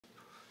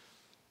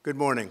Good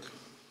morning.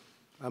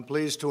 I'm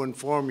pleased to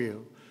inform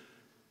you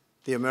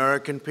the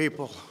American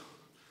people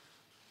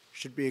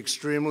should be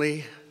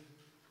extremely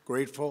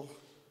grateful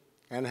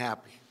and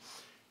happy.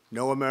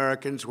 No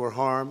Americans were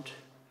harmed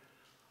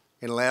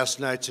in last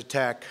night's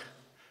attack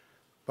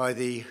by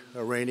the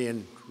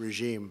Iranian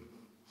regime.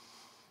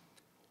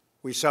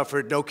 We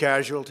suffered no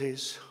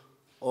casualties.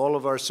 All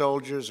of our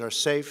soldiers are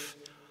safe,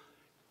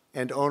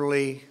 and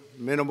only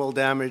minimal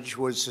damage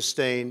was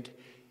sustained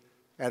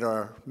at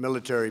our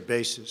military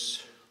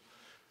bases.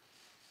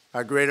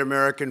 Our great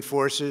American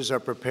forces are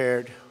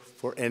prepared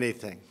for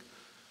anything.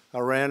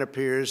 Iran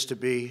appears to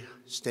be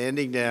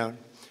standing down,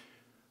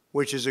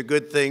 which is a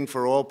good thing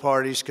for all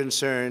parties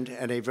concerned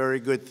and a very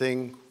good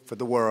thing for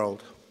the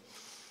world.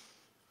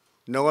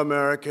 No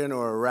American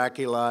or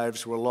Iraqi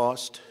lives were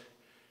lost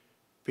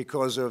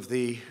because of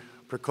the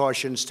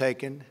precautions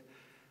taken,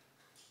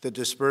 the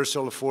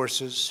dispersal of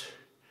forces,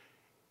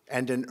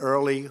 and an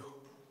early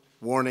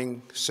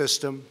warning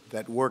system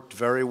that worked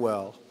very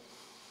well.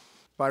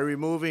 By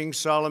removing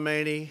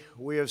Soleimani,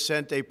 we have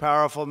sent a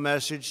powerful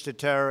message to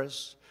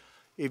terrorists.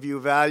 If you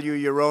value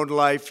your own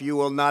life, you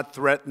will not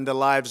threaten the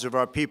lives of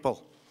our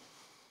people.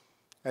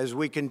 As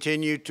we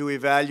continue to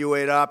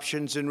evaluate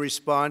options in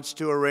response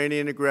to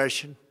Iranian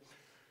aggression,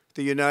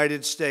 the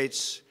United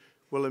States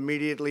will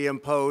immediately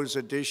impose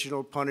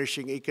additional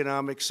punishing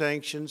economic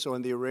sanctions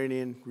on the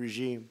Iranian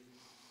regime.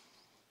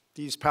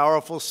 These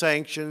powerful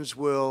sanctions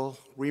will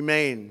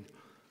remain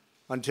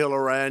until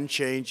Iran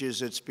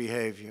changes its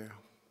behavior.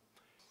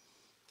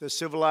 The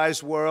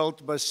civilized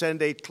world must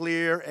send a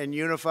clear and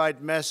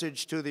unified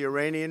message to the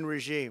Iranian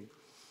regime.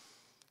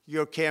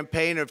 Your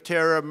campaign of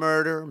terror,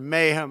 murder,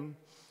 mayhem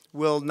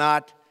will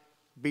not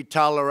be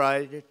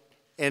tolerated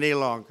any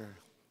longer.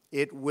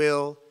 It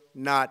will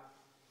not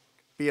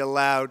be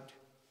allowed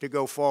to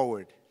go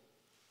forward.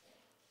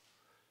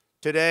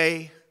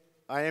 Today,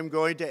 I am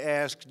going to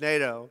ask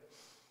NATO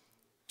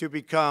to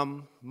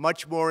become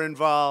much more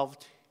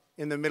involved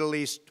in the Middle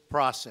East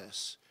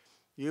process.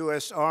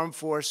 U.S. armed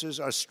forces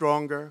are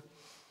stronger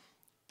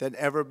than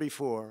ever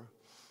before.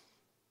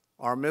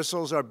 Our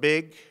missiles are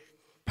big,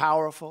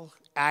 powerful,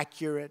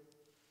 accurate,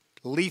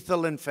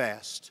 lethal, and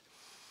fast.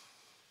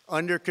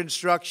 Under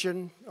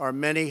construction are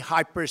many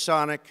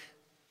hypersonic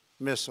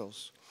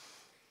missiles.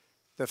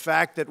 The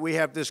fact that we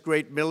have this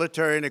great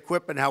military and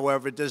equipment,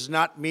 however, does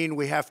not mean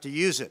we have to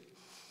use it.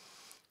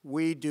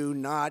 We do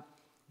not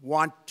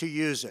want to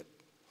use it.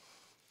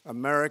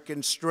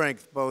 American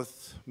strength,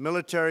 both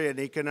military and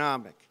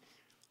economic,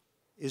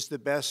 is the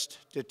best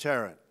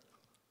deterrent.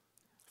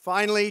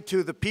 Finally,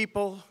 to the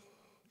people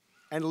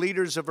and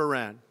leaders of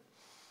Iran,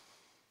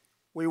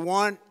 we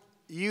want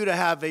you to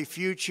have a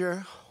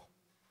future,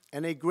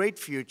 and a great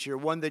future,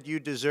 one that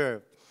you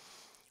deserve,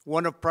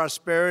 one of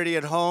prosperity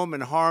at home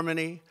and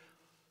harmony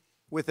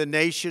with the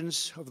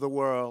nations of the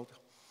world.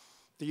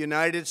 The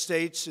United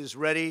States is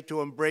ready to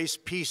embrace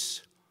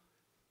peace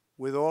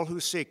with all who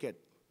seek it.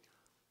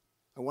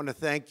 I want to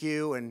thank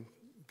you, and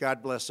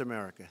God bless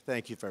America.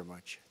 Thank you very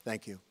much.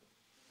 Thank you.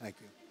 Thank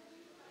you.